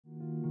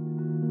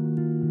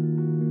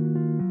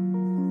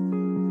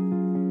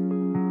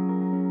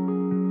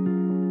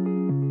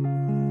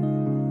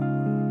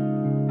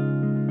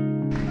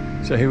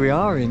So here we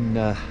are in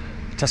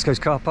Tesco's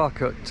car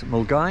park at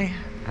Mulgai,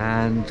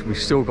 and we've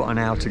still got an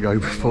hour to go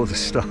before the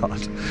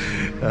start.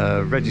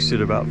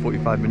 Registered about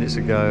 45 minutes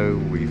ago.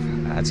 We've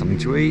had something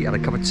to eat, had a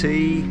cup of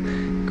tea,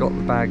 got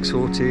the bag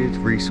sorted,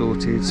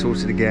 resorted,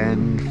 sorted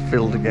again,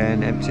 filled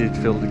again, emptied,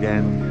 filled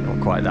again. Not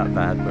quite that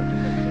bad, but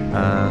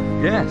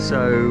yeah,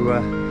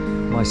 so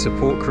my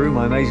support crew,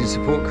 my amazing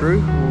support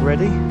crew, all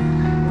ready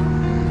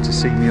to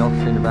see me off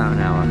in about an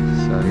hour.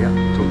 So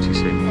yeah, talk to you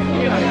soon.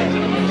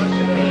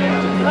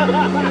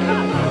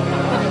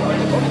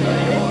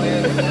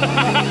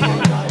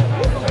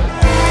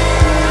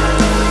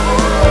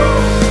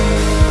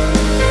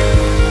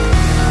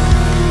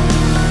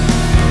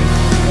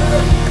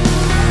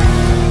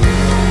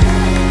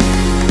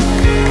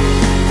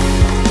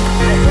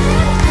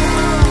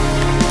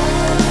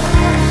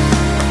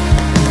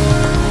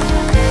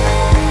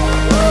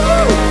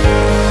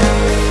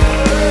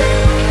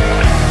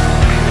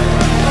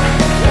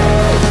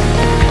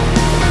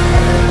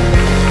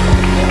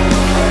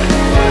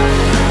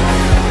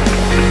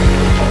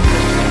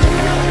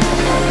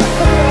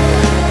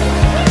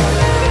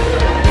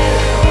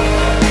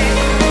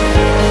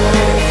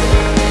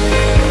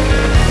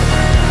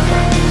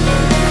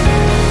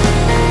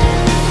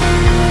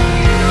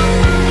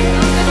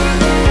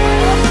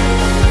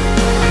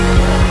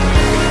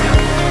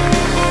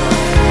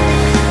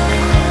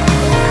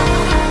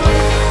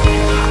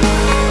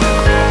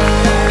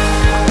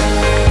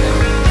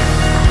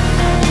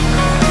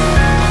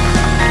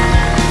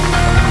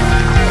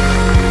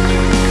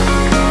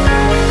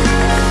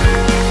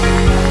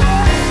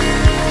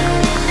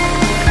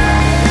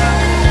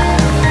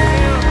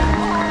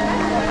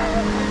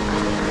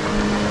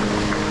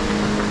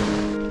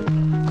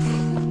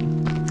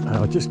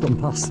 I've just gone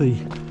past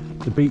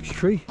the beech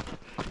tree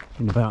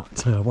in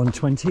about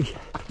 120,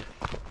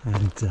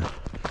 and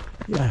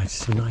yeah,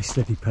 just a nice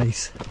steady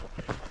pace,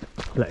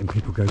 letting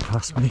people go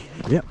past me.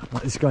 Yep,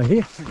 like this guy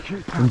here.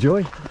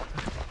 Enjoy.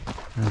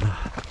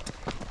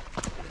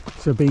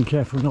 So being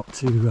careful not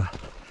to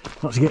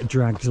get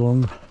dragged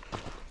along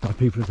by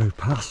people who go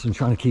past and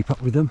trying to keep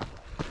up with them.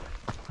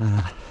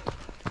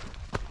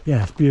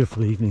 Yeah, it's a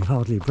beautiful evening,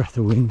 hardly a breath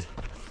of wind,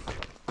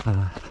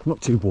 not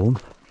too warm,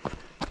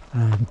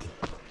 and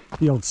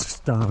the odd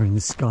star in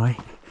the sky,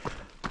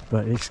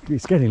 but it's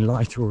getting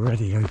lighter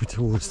already over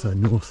towards the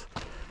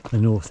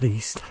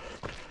northeast.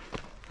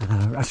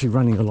 Actually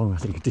running along, I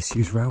think, a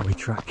disused railway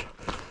track,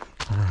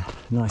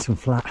 nice and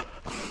flat,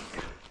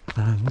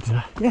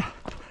 and yeah,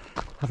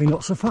 having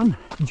lots of fun,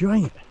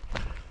 enjoying it.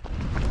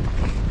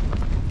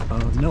 I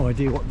have no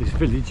idea what this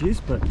village is,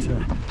 but it's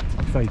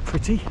very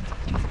pretty,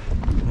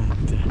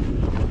 and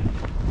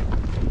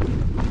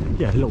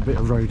yeah, a little bit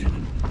of road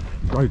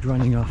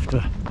running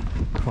after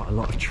quite a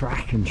lot of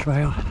track and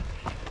trail,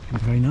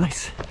 and very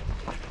nice.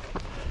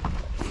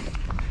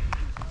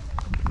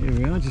 Here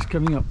we are, just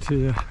coming up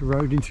to the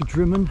road into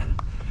Drimmen.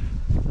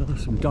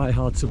 Some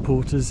die-hard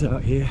supporters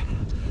out here,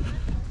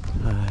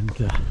 and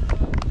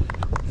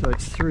so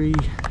it's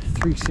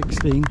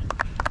 3:16.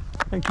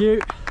 Thank you,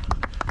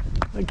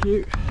 thank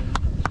you,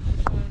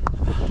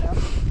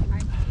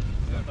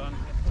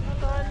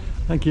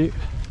 thank you.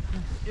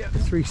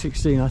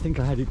 3:16. I think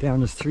I had it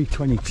down as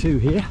 3:22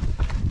 here,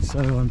 so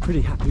I'm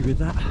pretty happy with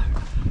that.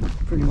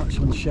 Pretty much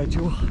on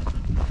schedule.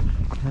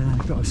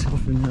 Got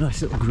myself in a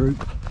nice little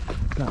group,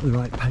 about the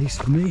right pace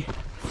for me.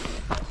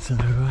 So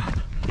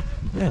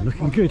yeah,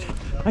 looking good.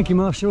 Thank you,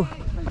 Marshall.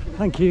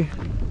 Thank you.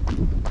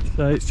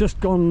 So it's just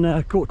gone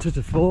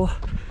 3:45.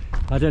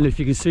 I don't know if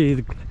you can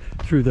see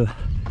through the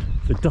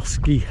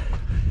dusky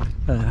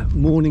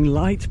morning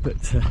light,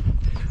 but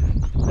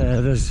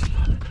there's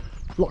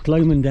Loch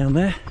Lomond down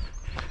there,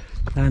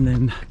 and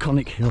then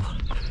Conic Hill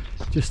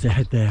just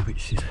ahead there,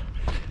 which is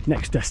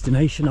next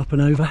destination up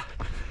and over,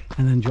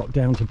 and then drop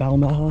down to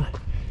Balmahar,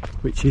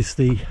 which is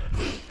the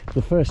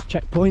first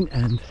checkpoint,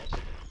 and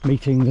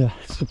meeting the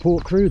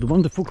support crew, the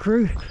wonderful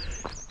crew,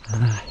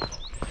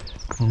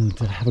 and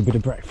have a bit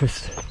of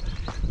breakfast.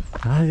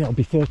 That'll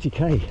be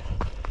 30k,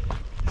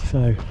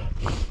 so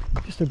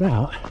just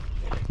about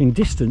in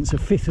distance a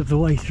fifth of the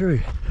way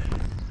through.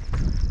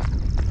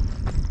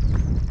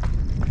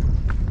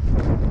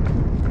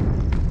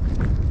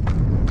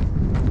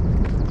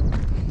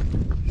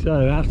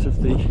 So out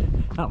of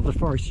the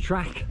forest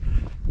track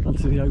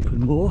onto the open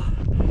moor,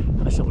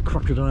 nice little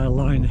crocodile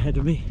line ahead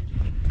of me,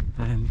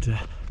 and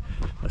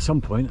at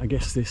some point I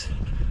guess this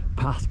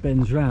path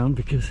bends round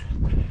because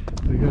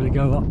we've got to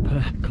go up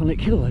Conic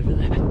Hill over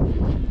there.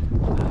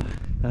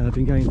 I've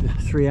been going for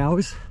 3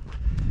 hours.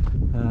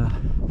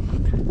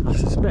 I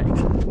suspect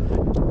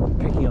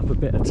picking up a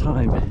bit of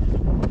time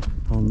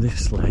on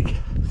this leg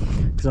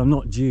because I'm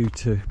not due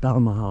to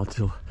Balmahar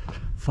till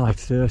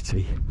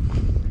 5:30,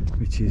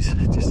 which is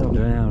just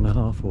under an hour and a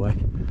half away.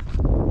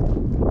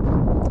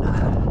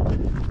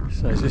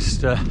 So just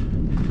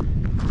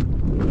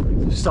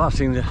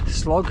starting the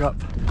slog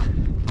up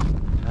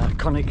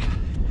Conic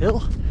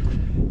Hill,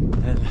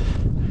 and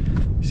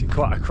you see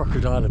quite a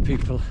crocodile of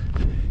people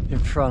in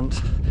front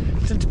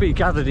tend to be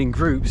gathered in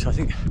groups. I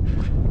think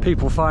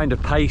people find a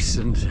pace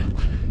and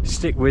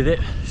stick with it,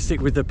 stick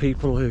with the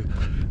people who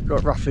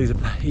got roughly the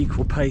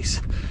equal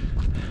pace.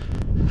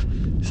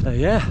 So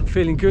yeah,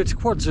 feeling good.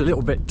 Quad's a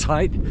little bit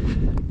tight,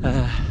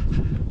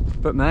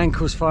 but my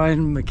ankle's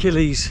fine, my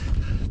Achilles,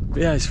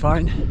 yeah, it's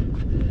fine.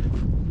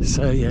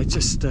 So yeah,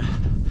 just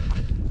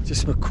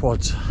my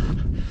quads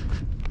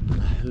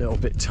a little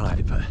bit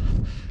tight, but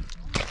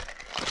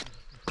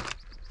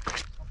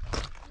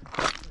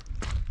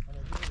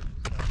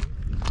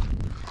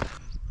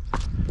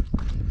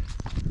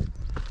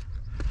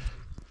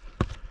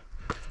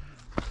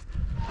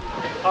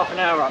half an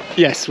hour up.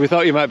 Yes, we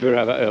thought you might be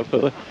around that hill,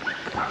 Billy.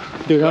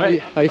 Doing all right?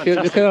 How you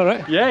feeling? Looking all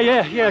right?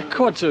 Yeah.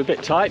 Quads are a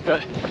bit tight,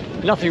 but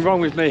nothing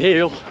wrong with my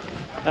heel.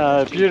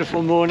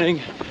 Beautiful morning.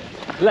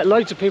 Let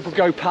loads of people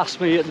go past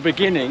me at the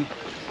beginning,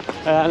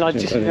 and I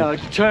just,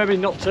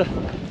 determined not to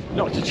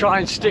try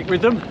and stick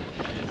with them.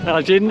 And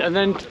I didn't, and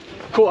then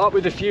caught up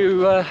with a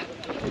few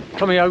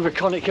coming over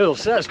Conic Hill.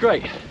 So that's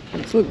great.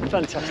 Excellent.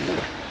 Fantastic.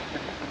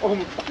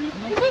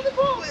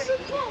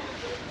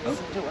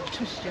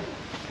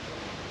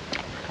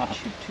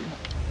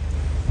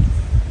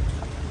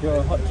 You want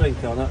a hot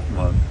drink on that?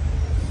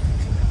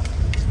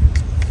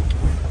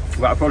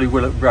 Well, I probably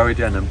will at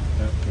Rowedenham.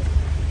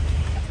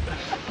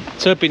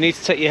 Toby, you need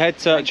to take your head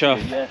torch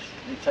off. Yes,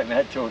 I need to take my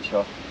head torch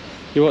off.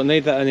 You won't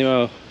need that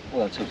anymore.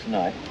 Well, until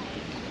tonight.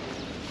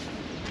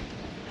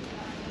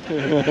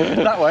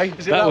 That way?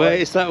 Is it that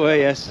way? It's that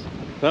way, yes.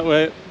 That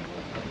way.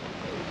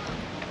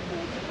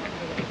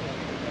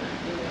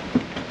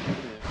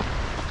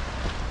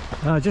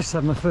 I just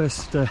had my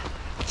first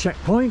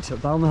checkpoint at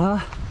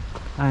Balmaha,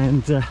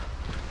 and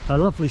a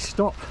lovely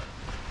stop,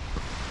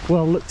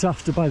 well looked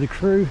after by the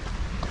crew,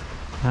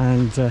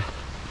 and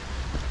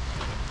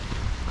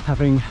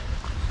having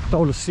a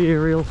bowl of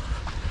cereal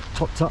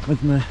topped up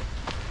with my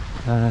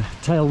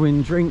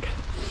tailwind drink.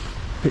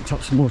 Picked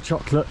up some more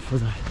chocolate for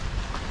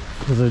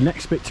the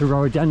next bit to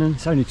Rowedenham.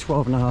 It's only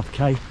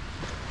 12.5k,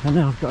 and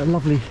now I've got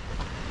a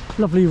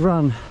lovely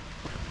run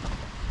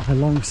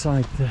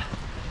alongside the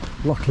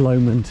Loch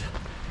Lomond.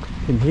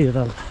 You can hear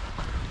the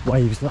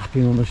waves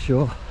lapping on the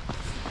shore.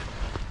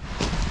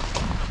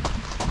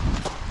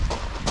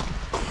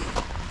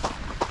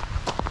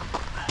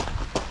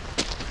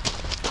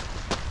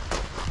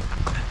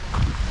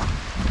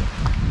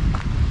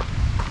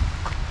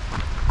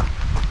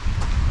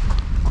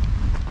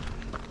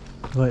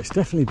 Well, it's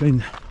definitely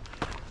been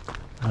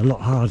a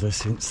lot harder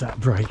since that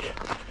break.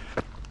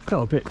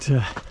 Felt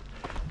a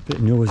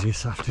bit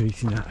nauseous after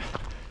eating that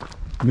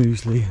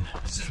muesli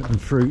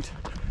and fruit.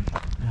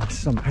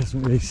 Stomach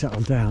hasn't really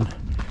settled down.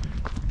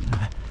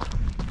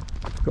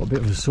 Got a bit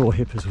of a sore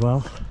hip as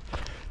well.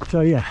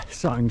 So yeah,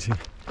 starting to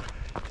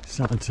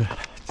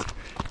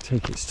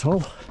take its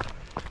toll.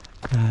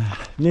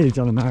 Nearly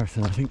done a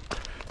marathon, I think.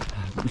 I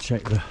haven't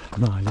checked the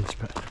mileage,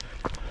 but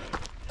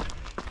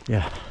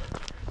yeah.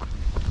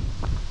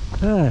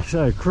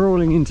 So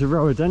crawling into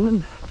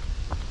Rowedenham,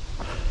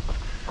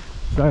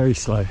 very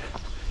slow,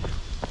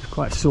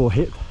 quite a sore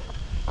hip,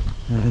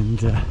 and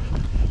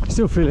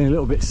still feeling a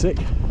little bit sick,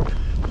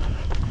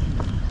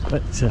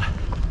 but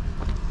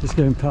just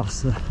going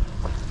past the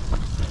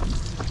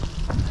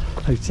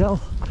hotel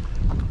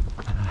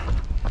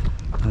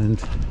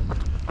and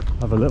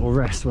have a little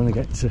rest when I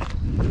get to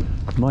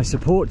my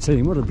support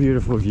team. What a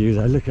beautiful view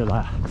though, look at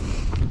that.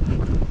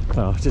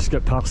 Oh, just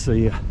get past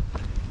the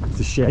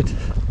shed.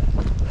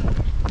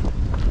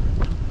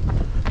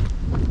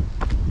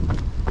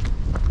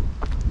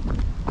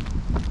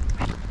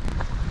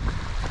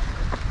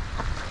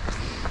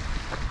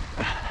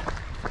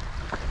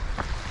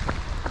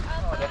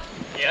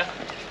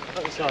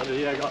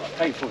 Yeah, I got a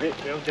painful hit.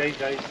 Well done.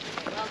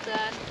 Well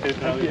done.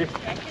 Thank you.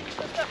 I can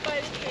put up by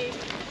the tree.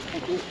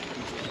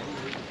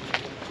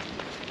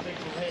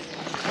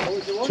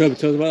 Toby,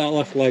 tell us about that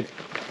left leg.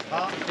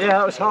 Yeah,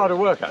 that was harder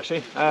work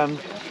actually. A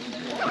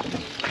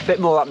bit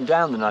more up and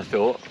down than I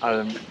thought.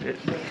 I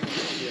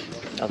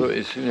thought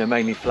it was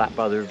mainly flat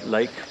by the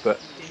lake, but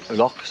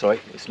loch. Sorry,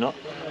 it's not.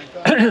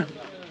 But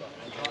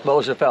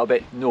also felt a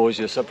bit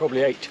nauseous. I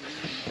probably ate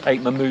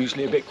my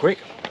muesli a bit quick.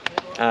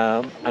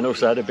 And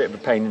also had a bit of a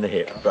pain in the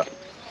hip, but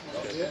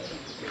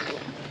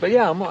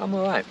yeah, I'm all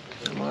right.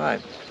 I'm all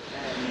right.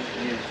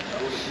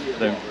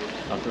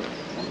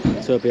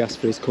 Toby asked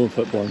for his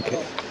comfort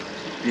blanket.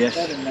 Yes,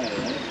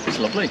 it's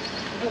lovely.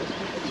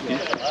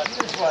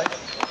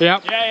 Yeah.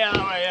 Yeah,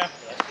 that way, yeah.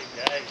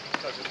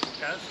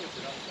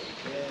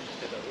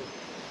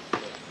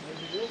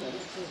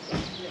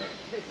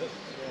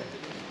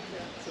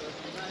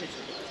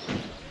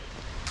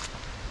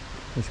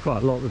 There's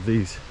quite a lot of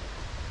these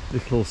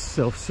little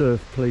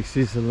self-serve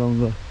places along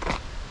the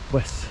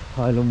West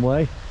Highland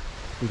Way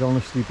with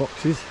honesty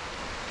boxes.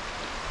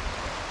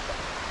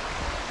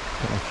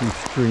 Got a few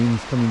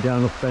streams coming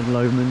down off Ben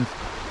Lomond,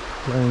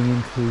 flowing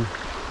into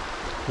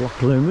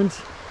Loch Lomond.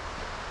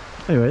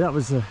 Anyway, that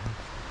was a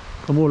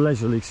more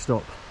leisurely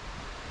stop.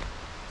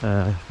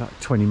 About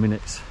 20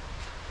 minutes,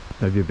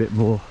 maybe a bit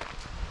more.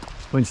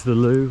 Went to the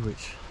loo,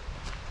 which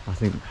I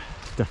think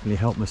definitely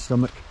helped my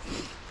stomach.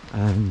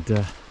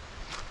 And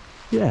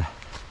yeah,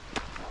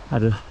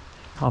 had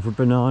half a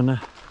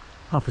banana,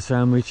 half a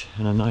sandwich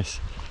and a nice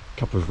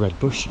cup of Red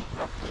Bush.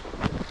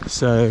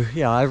 So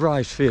yeah, I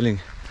arrived feeling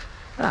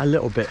a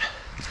little bit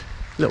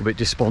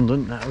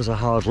despondent. That was a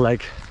hard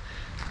leg,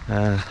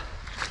 a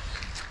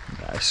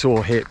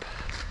sore hip,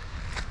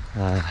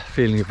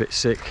 feeling a bit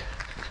sick,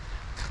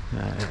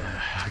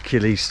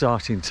 Achilles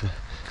starting to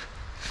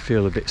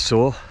feel a bit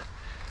sore,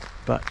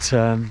 but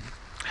no,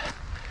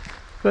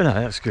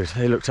 that's good.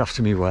 They looked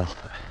after me well.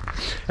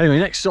 Anyway,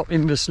 next stop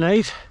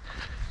Inversnaid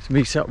to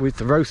meet up with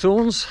the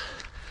Rowthorns.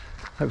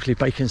 Hopefully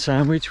bacon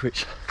sandwich,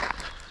 which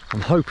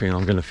I'm hoping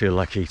I'm going to feel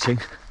like eating.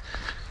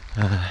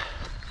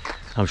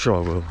 I'm sure I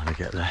will when I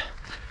get there.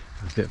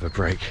 A bit of a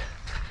break.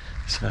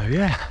 So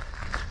yeah,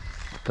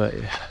 but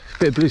yeah, a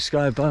bit of blue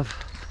sky above,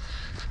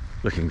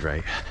 looking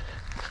great.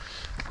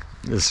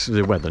 It's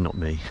the weather, not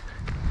me.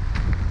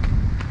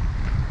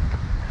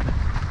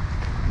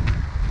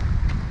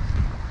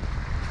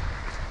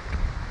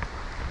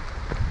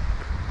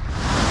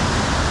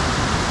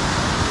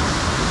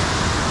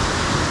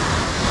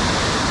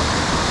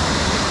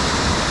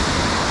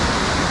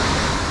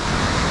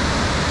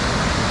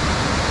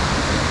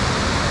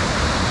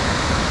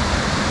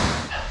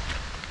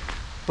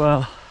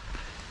 Well,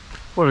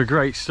 what a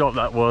great stop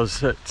that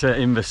was at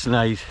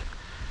Inversnaid.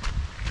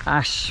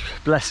 Ash,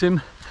 bless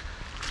him,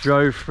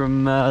 drove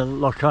from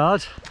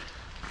Lockhard,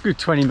 good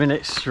 20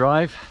 minutes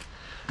drive,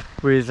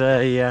 with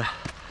a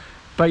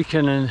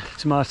bacon and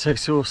tomato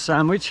sauce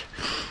sandwich,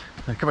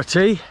 a cup of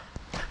tea,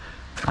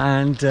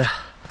 and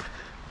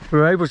we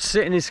were able to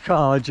sit in his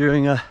car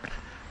during a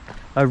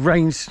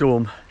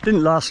rainstorm.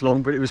 Didn't last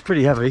long, but it was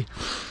pretty heavy,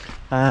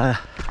 and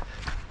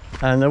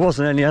there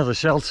wasn't any other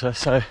shelter,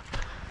 so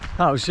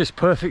that was just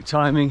perfect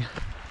timing.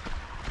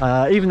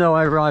 Even though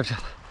I arrived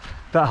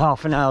about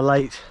half an hour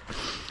late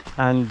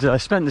and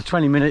spent the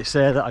 20 minutes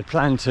there that I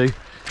planned to,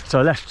 so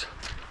I left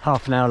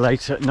half an hour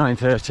late at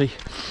 9:30.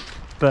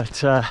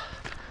 But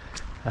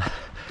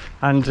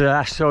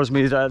Ash tells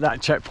me that at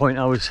that checkpoint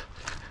I was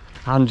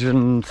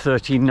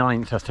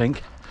 139th, I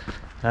think.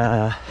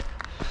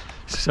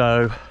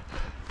 So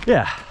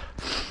yeah,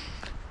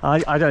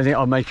 I don't think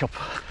I'll make up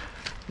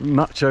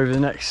much over the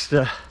next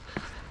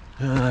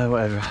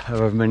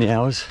however many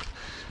hours,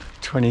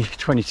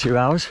 22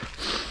 hours,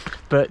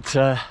 but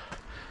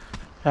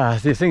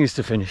the thing is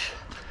to finish.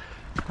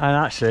 And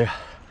actually,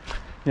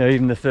 you know,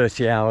 even the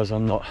 30 hours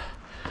I'm not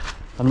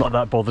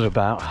that bothered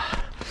about.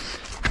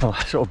 I'm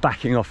sort of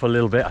backing off a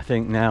little bit, I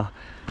think, now.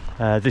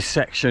 This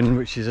section,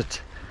 which is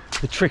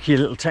the tricky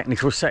little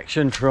technical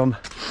section from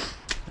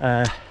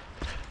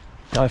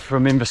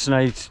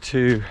Inversnaid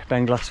to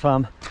Benglass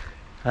Farm,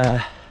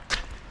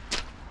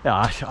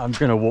 yeah, I'm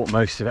going to walk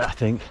most of it, I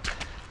think.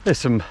 There's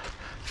some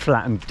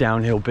flat and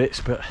downhill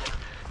bits, but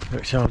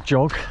which I'll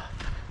jog.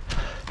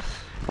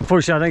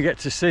 Unfortunately, I don't get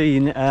to see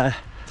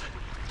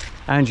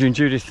Andrew and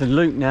Judith and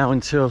Luke now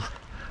until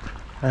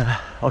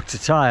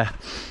Octatire,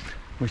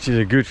 which is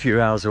a good few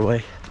hours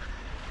away.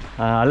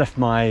 I left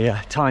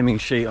my timing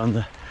sheet on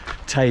the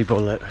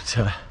table at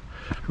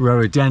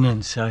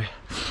Roadennen, so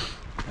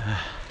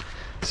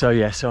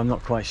yeah, so I'm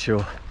not quite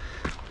sure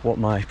what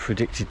my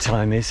predicted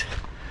time is.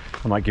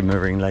 I might give him a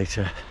ring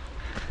later,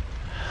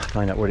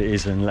 find out what it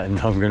is and let him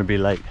know I'm going to be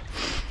late.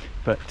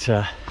 But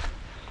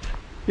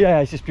yeah,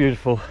 it's just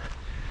beautiful.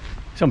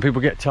 Some people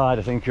get tired,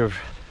 I think, of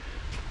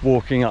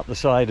walking up the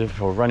side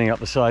of, or running up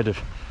the side of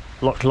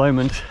Loch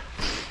Lomond,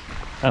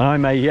 and I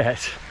may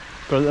yet,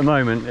 but at the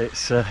moment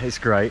it's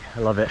great. I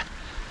love it.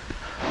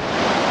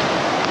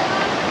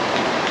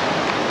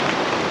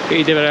 Get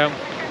your divot out.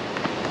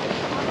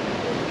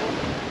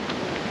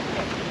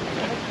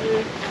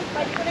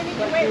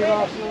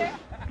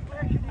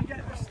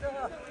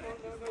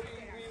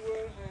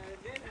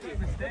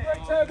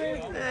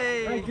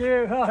 Hey. Thank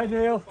you. Hi,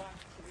 Neil.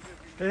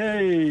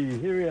 Hey,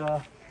 here we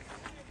are.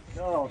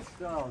 Oh,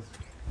 stars.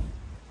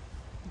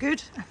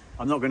 Good.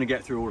 I'm not going to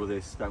get through all of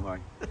this, don't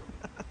worry.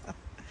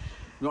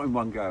 Not in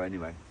one go,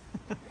 anyway.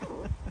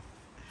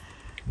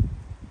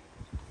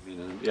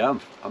 Yeah,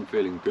 I'm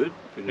feeling good,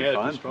 feeling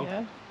fine. Strong.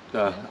 Yeah.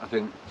 I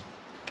think,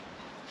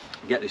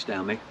 get this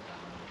down me.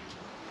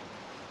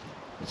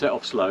 Set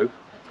off slow.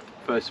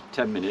 First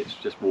 10 minutes,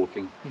 just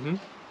walking.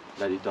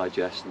 Let it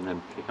digest and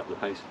then pick up the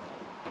pace.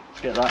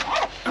 Get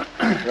that.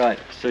 Right,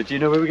 so do you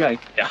know where we're going?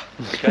 Yeah.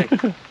 Okay.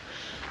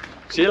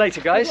 See you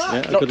later, guys.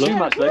 Yeah, Not good too luck.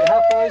 much later.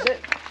 How far is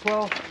it?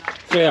 12?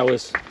 3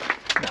 hours.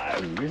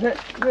 No, is it?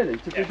 Really?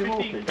 To do the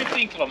walking?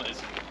 15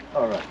 kilometres.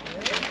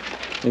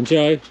 Alright.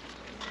 Enjoy.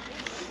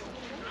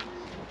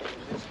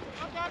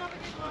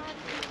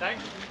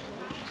 Thanks.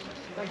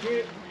 Thank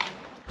you.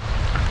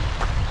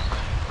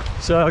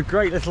 So a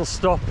great little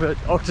stop at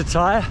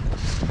Octatire.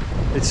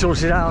 It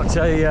sorted out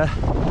a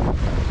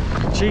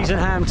cheese and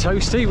ham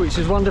toastie, which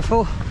is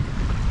wonderful.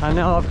 And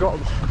now I've got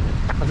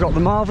the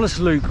marvellous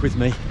Luke with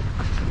me.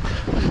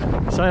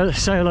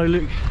 Say hello,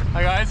 Luke.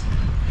 Hi guys.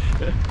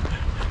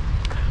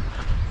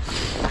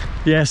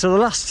 Yeah, so the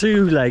last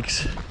two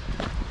legs,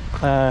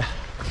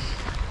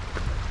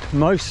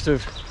 most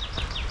of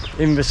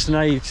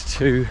Inversnaid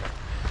to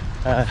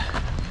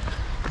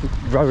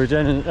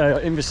Rowaden,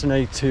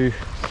 Inversnaid to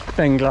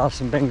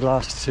Benglass and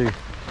Benglass to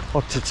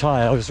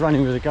Octatay. I was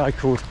running with a guy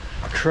called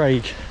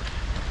Craig.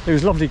 He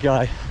was a lovely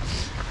guy,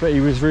 but he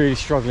was really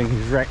struggling. He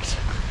was wrecked.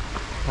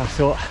 I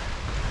thought,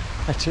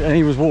 and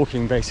he was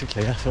walking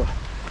basically. I thought,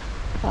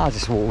 I'll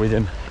just walk with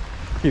him,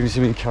 give him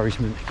some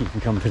encouragement, keep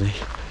him company.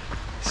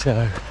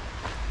 So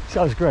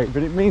that was great,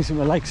 but it means that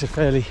my legs are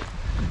fairly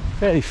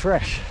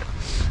fresh.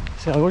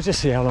 So we'll just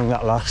see how long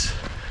that lasts.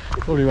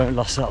 Probably won't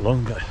last that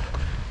long, but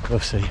we'll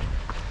see.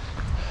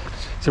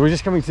 So we're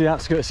just coming to the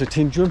outskirts of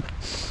Tindrum.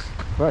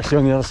 We're actually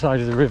on the other side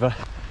of the river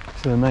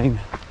to the main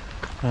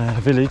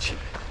village.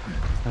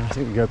 I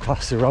think we go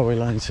past the railway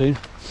line soon,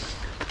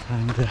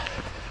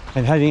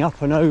 and heading up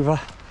and over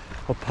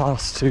or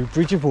past to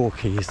Bridge of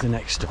Orkey is the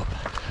next stop.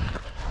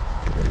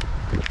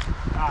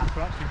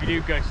 So actually we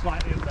do go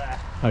slightly up there.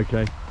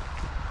 Okay. Is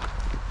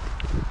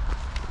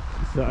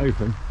that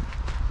open?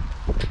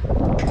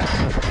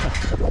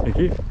 Thank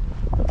you.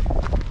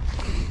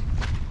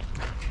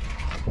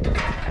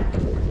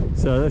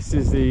 So this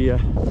is the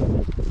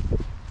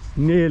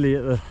nearly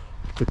at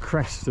the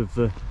crest of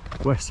the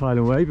West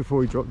Highland Way before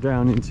we drop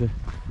down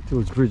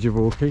towards Bridge of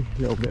Orkey.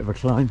 A little bit of a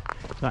climb.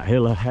 That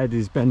hill ahead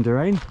is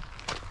Benderain,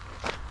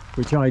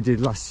 which I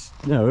did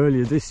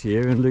earlier this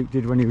year, and Luke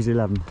did when he was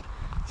 11.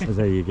 So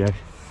there you go.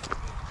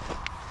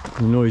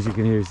 The noise you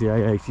can hear is the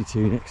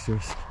A82 next to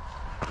us.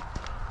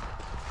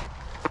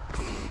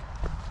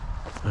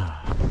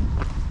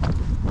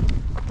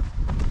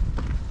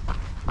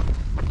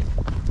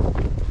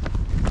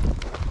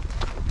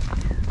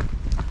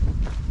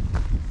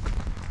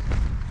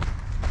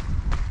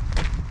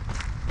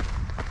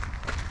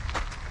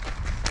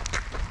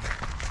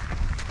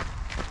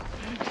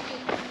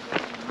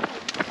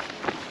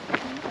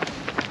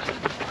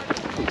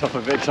 Top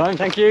of a bit of time,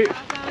 thank you.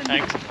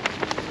 Thanks.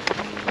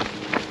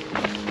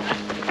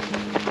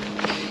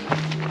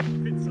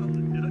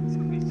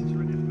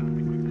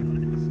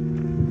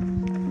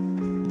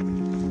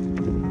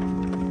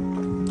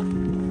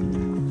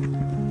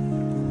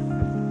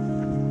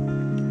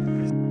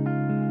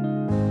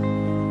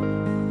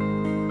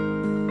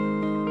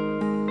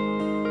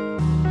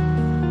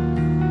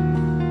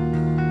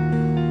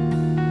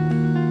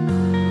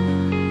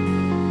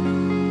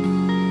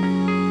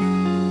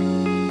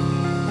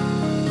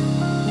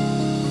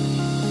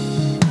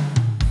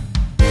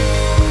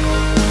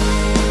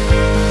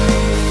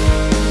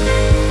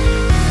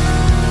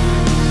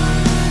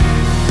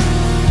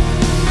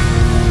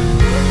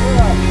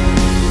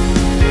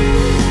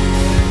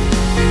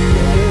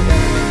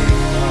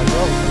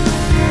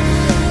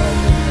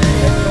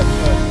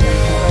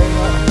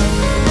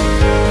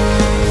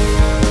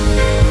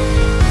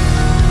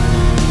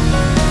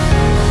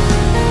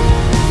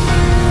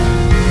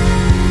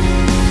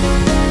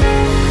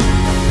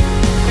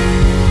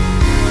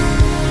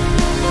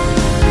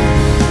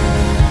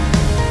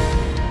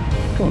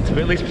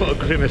 At least put a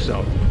grimace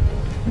on.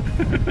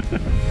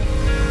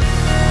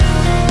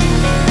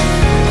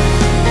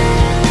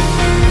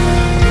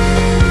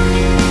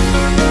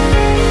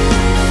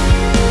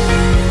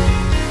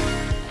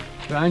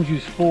 So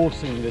Andrew's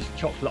forcing this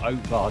chocolate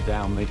oat bar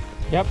down me.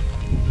 Yep.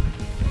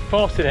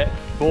 Forcing it.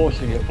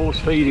 Forcing it, force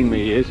feeding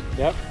me he is.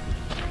 Yep.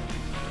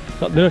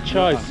 Got no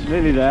choice.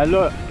 Nearly there,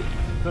 look.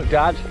 Look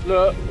Dad,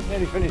 look.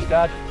 Nearly finished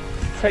Dad.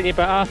 It's taking you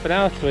about half an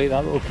hour to eat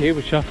that little cube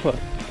of chocolate.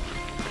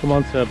 Come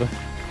on, Turbo.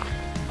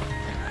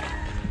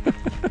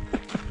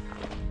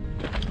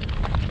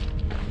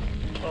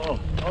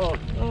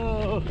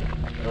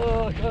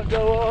 I can't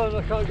go on,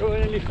 I can't go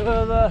any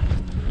further.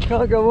 I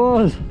can't go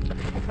on.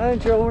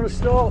 Andrew, I want to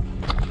stop.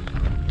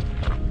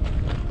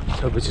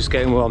 Turbo's just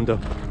getting warmed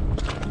up.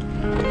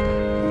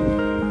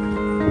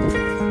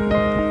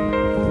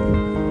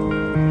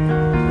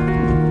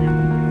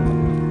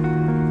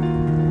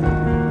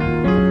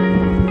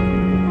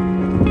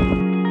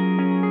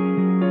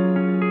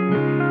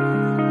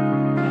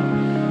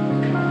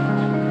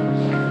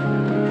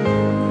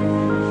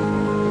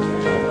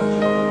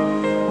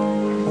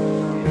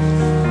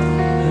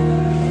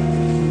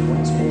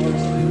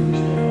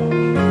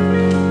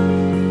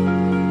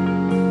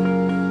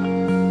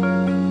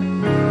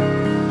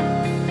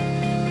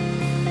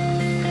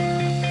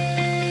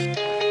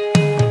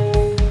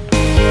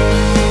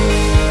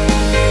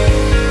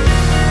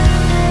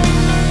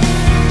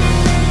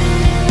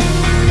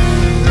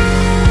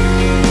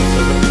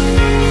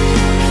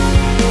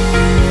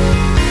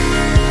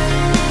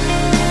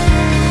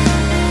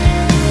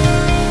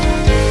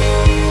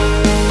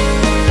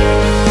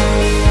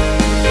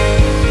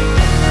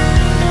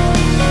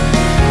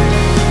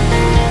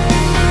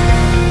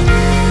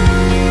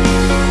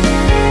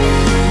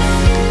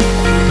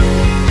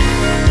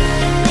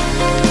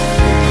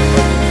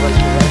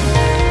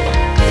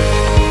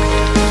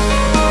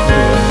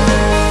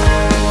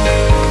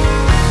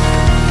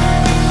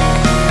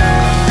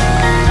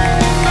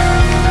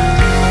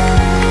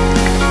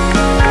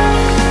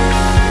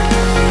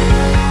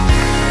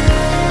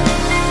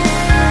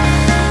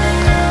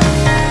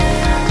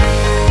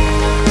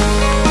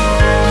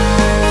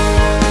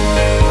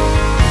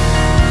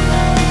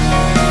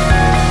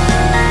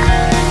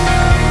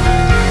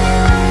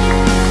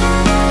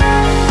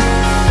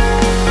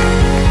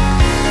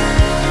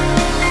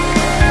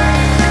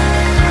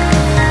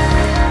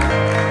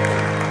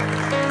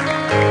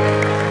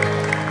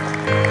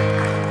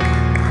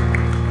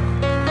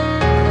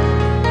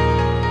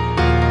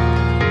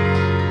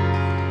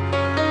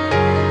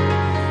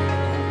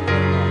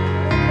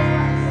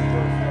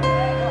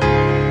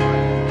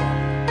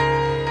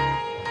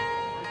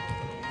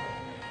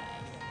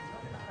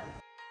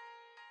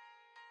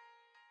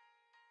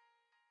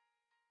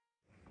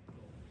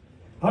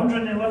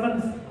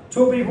 111th,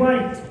 Toby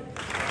White.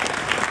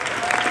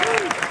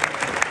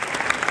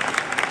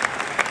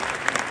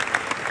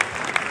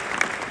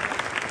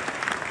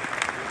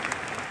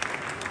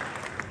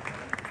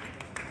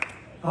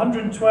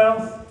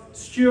 112th,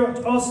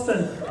 Stuart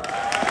Austin.